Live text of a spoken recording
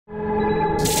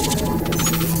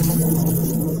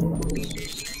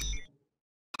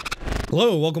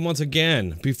Hello, welcome once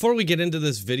again. Before we get into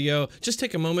this video, just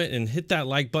take a moment and hit that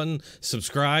like button,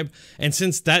 subscribe, and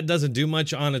since that doesn't do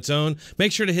much on its own,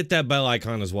 make sure to hit that bell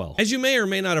icon as well. As you may or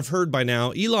may not have heard by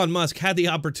now, Elon Musk had the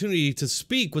opportunity to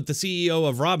speak with the CEO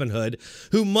of Robinhood,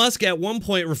 who Musk at one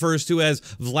point refers to as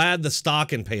Vlad the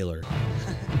Stock Impaler.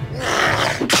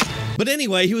 But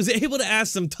anyway, he was able to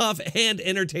ask some tough and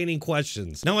entertaining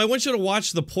questions. Now, I want you to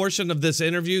watch the portion of this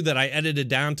interview that I edited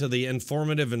down to the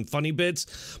informative and funny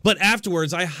bits, but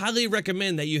afterwards, I highly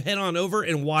recommend that you head on over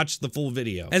and watch the full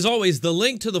video. As always, the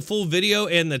link to the full video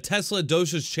and the Tesla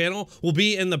Dosage channel will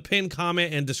be in the pinned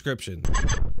comment and description.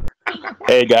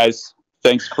 Hey guys,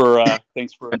 thanks for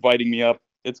inviting me up.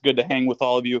 It's good to hang with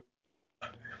all of you.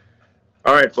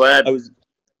 All right, Vlad,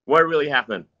 what really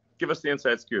happened? Give us the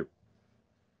inside scoop.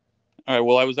 All right,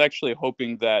 well, I was actually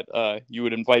hoping that you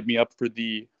would invite me up for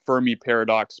the Fermi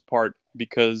paradox part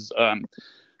because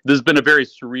this has been a very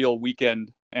surreal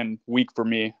weekend and week for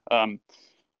me.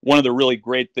 One of the really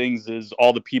great things is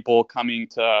all the people coming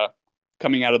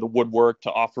out of the woodwork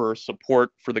to offer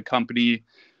support for the company,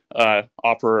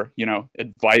 offer,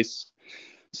 advice.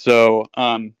 So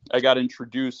I got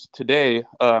introduced today.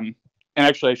 And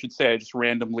actually, I should say I just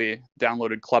randomly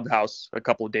downloaded Clubhouse a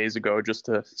couple of days ago just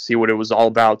to see what it was all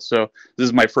about. So this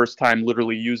is my first time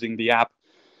literally using the app.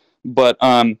 But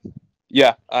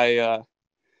yeah, I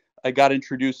got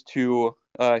introduced to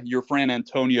your friend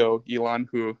Antonio, Elon,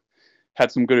 who had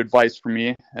some good advice for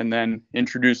me, and then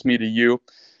introduced me to you.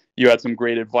 You had some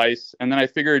great advice. And then I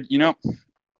figured,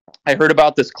 I heard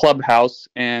about this Clubhouse,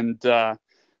 and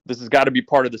this has got to be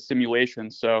part of the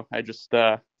simulation. So I just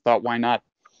thought, why not?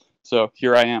 So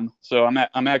here I am. So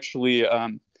I'm actually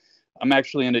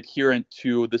an adherent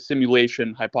to the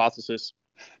simulation hypothesis.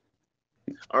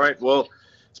 All right. Well,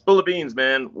 spill the beans,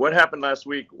 man. What happened last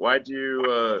week? Why do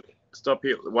you stop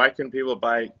people? Why couldn't people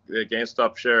buy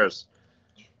Gamestop shares?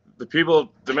 The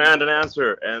people demand an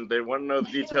answer, and they want to know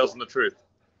the details and the truth.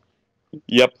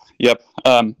 Yep.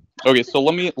 Okay. So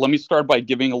let me start by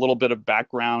giving a little bit of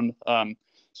background.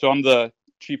 So I'm the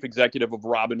chief executive of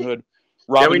Robinhood.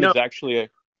 Robinhood is actually a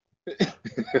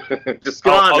Just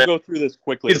go on, I'll go through this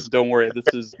quickly. Don't worry.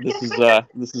 This is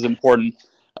important.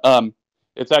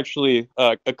 It's actually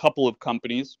a couple of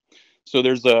companies. So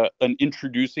there's an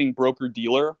introducing broker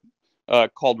dealer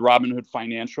called Robinhood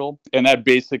Financial, and that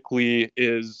basically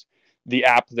is the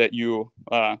app that you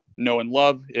know and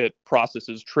love. It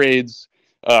processes trades.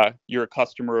 You're a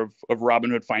customer of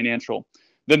Robinhood Financial.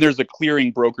 Then there's a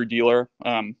clearing broker dealer,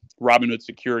 Robinhood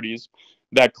Securities,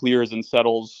 that clears and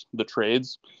settles the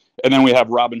trades. And then we have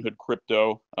Robinhood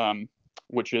Crypto,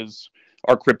 which is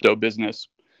our crypto business,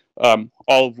 all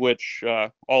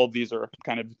of these are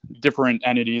kind of different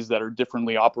entities that are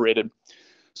differently operated.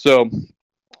 So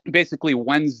basically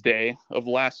Wednesday of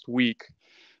last week,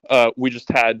 we just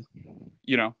had,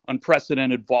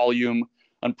 unprecedented volume,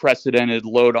 unprecedented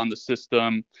load on the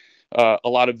system. A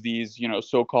lot of these,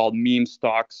 so-called meme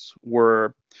stocks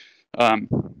were,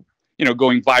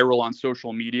 going viral on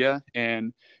social media,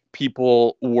 and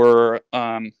people were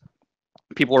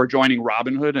joining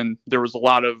Robinhood, and there was a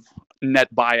lot of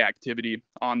net buy activity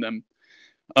on them,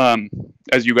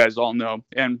 as you guys all know.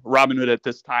 And Robinhood at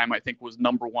this time, I think, was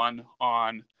 #1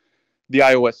 on the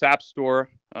iOS App Store,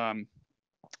 and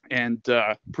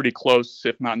pretty close,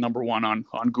 if not #1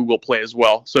 on Google Play as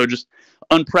well. So just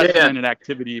unprecedented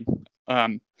activity.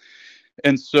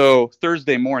 And so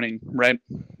Thursday morning, right?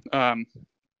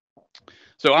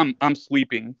 So I'm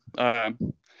sleeping.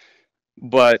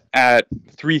 But at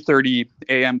 3:30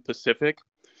 a.m. Pacific,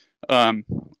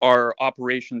 our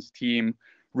operations team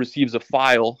receives a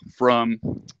file from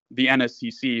the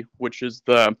NSCC, which is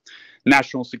the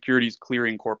National Securities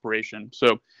Clearing Corporation.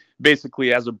 So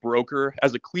basically, as a broker,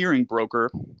 as a clearing broker,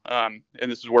 and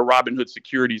this is where Robinhood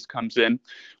Securities comes in,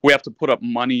 we have to put up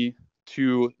money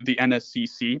to the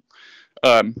NSCC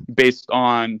based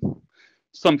on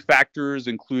some factors,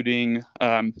 including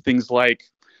things like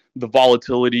the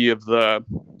volatility of the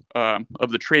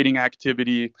trading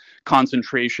activity,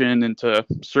 concentration into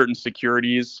certain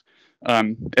securities,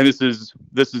 and this is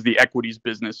the equities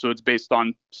business. So it's based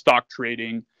on stock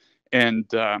trading and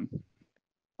not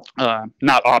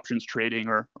options trading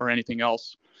or anything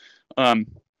else.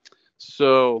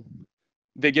 So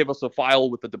they gave us a file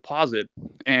with a deposit,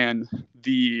 and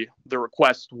the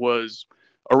request was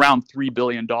around $3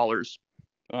 billion.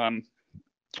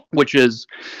 Which is,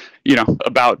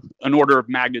 about an order of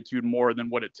magnitude more than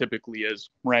what it typically is,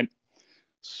 right?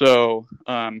 So,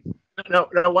 no.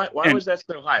 Why was that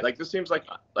so high? Like, this seems like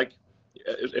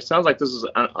it sounds like this is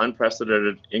an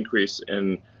unprecedented increase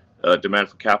in demand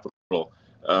for capital.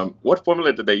 What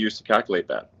formula did they use to calculate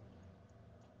that?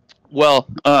 Well,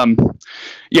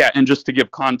 yeah, and just to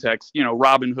give context,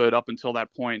 Robinhood up until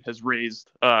that point has raised,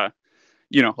 a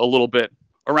little bit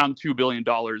around $2 billion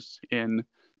in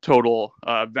total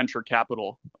venture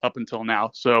capital up until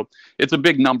now. So it's a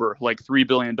big number. Like $3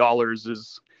 billion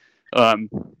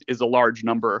is a large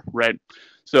number, right?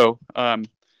 So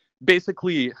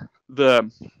basically the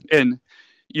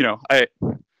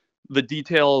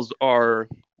details are,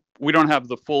 we don't have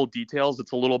the full details.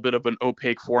 It's a little bit of an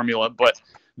opaque formula, but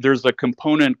there's a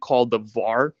component called the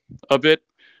VAR of it,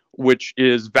 which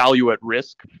is value at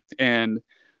risk. And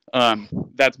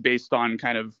that's based on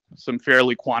kind of some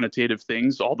fairly quantitative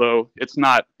things, although it's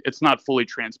not fully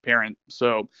transparent.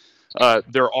 So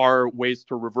there are ways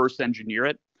to reverse engineer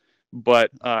it, but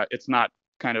it's not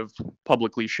kind of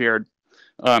publicly shared.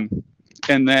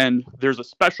 And then there's a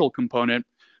special component,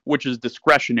 which is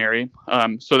discretionary.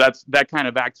 So that kind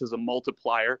of acts as a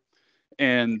multiplier.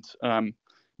 And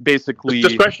basically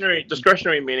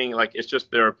discretionary meaning like it's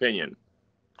just their opinion.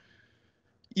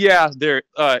 Yeah,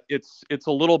 it's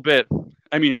a little bit.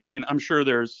 I mean, I'm sure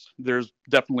there's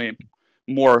definitely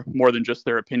more than just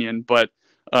their opinion, but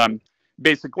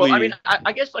basically, well, I mean,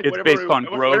 I guess like it's based on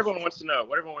growth. What everyone wants to know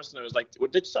is like,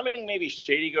 did something maybe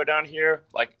shady go down here?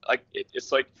 Like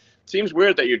it's like, it seems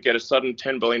weird that you'd get a sudden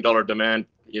 $10 billion demand.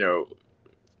 $3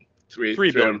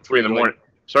 billion in the morning.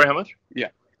 Sorry, how much? Yeah,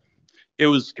 it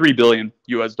was $3 billion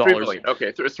US. $3 billion.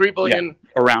 Okay, $3 billion. Yeah,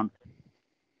 around.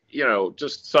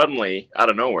 Just suddenly out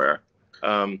of nowhere.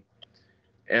 And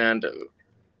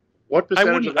what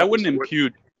percentage of that I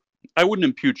wouldn't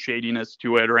impute shadiness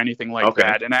to it or anything like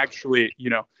that. And actually,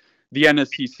 the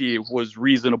NSCC was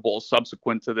reasonable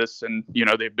subsequent to this, and they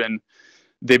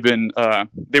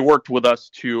worked with us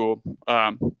to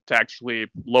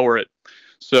actually lower it.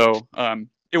 So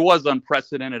it was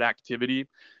unprecedented activity.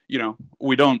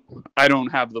 I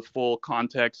don't have the full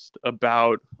context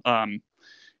about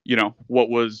what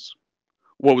was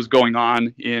going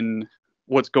on in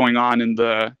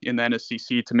the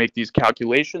NSCC to make these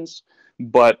calculations,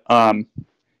 but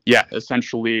yeah,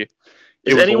 essentially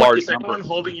it was a large number. Is anyone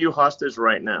holding you hostage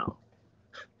right now?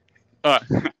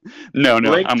 No,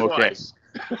 Blink I'm twice.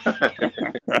 Okay.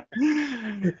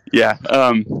 Yeah.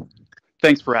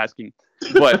 Thanks for asking.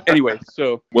 But anyway,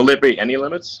 so will there be any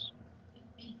limits?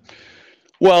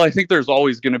 Well, I think there's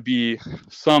always going to be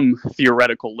some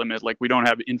theoretical limit. Like we don't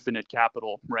have infinite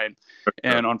capital, right?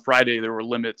 And on Friday there were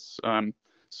limits.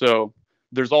 So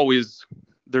there's always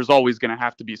going to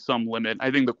have to be some limit. I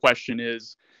think the question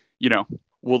is,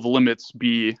 will the limits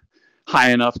be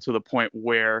high enough to the point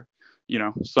where,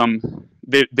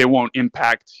 they won't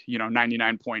impact,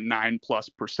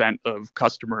 99.9+% of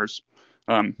customers.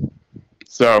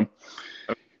 So,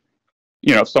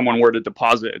 if someone were to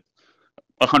deposit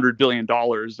 $100 billion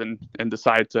and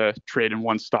decide to trade in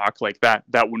one stock like that,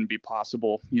 that wouldn't be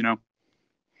possible,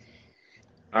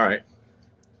 All right.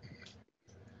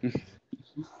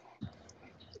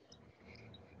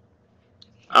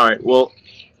 All right. Well,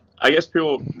 I guess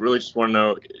people really just want to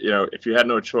know, if you had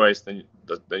no choice, then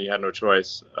you had no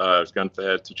choice. It's gun to the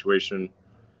head situation.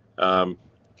 And,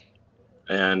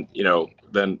 then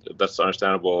that's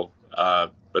understandable.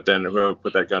 But then whoever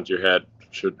put that gun to your head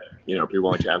should, be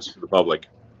willing to answer to the public.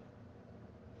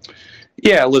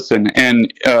 Yeah, listen,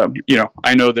 and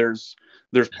I know there's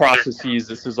processes.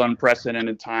 This is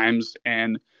unprecedented times,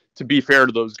 and to be fair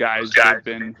to those guys,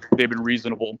 they've been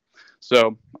reasonable.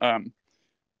 So I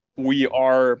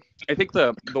think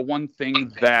the one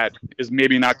thing that is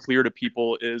maybe not clear to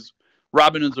people is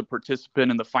Robinhood's a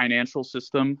participant in the financial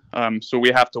system, so we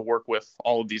have to work with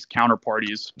all of these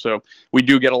counterparties. So we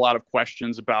do get a lot of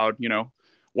questions about,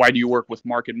 why do you work with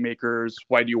market makers?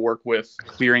 Why do you work with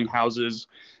clearing houses?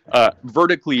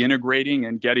 Vertically integrating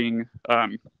and getting,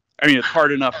 it's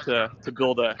hard enough to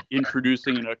build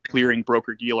introducing a clearing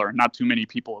broker dealer. Not too many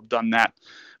people have done that,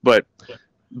 but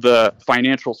the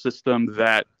financial system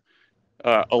that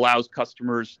allows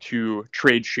customers to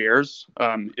trade shares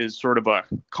is sort of a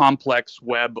complex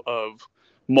web of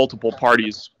multiple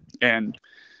parties, and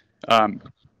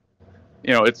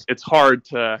it's hard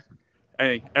to.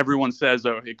 Everyone says,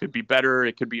 oh, it could be better,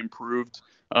 it could be improved.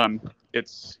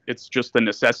 It's just the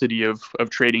necessity of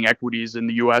trading equities in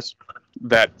the U.S.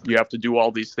 that you have to do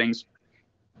all these things.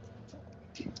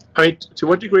 I mean, to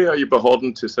what degree are you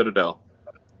beholden to Citadel?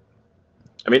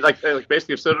 I mean, like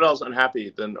basically, if Citadel's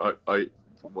unhappy, then what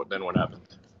happened?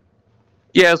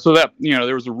 Yeah, so that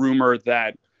there was a rumor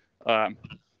that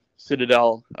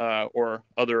Citadel or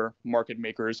other market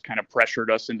makers kind of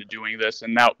pressured us into doing this,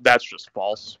 and now that's just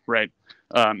false, right?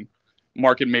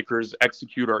 Market makers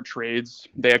execute our trades.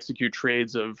 They execute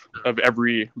trades of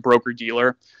every broker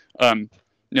dealer.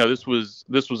 No, this was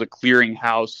a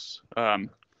clearinghouse.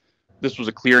 This was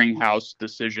a clearinghouse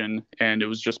decision, and it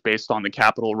was just based on the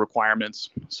capital requirements.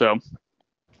 So,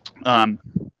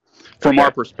 from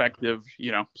our perspective,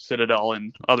 you know, Citadel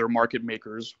and other market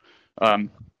makers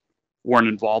weren't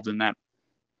involved in that.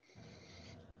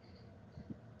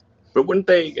 But wouldn't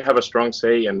they have a strong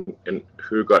say in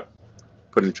who got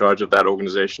put in charge of that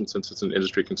organization, since it's an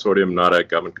industry consortium, not a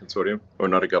government consortium, or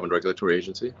not a government regulatory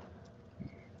agency?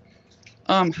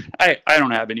 I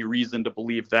don't have any reason to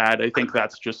believe that. I think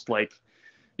that's just like,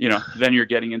 you know, then you're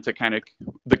getting into kind of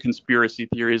the conspiracy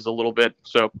theories a little bit.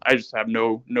 So I just have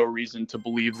no reason to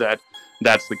believe that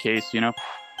that's the case, you know?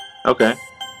 Okay.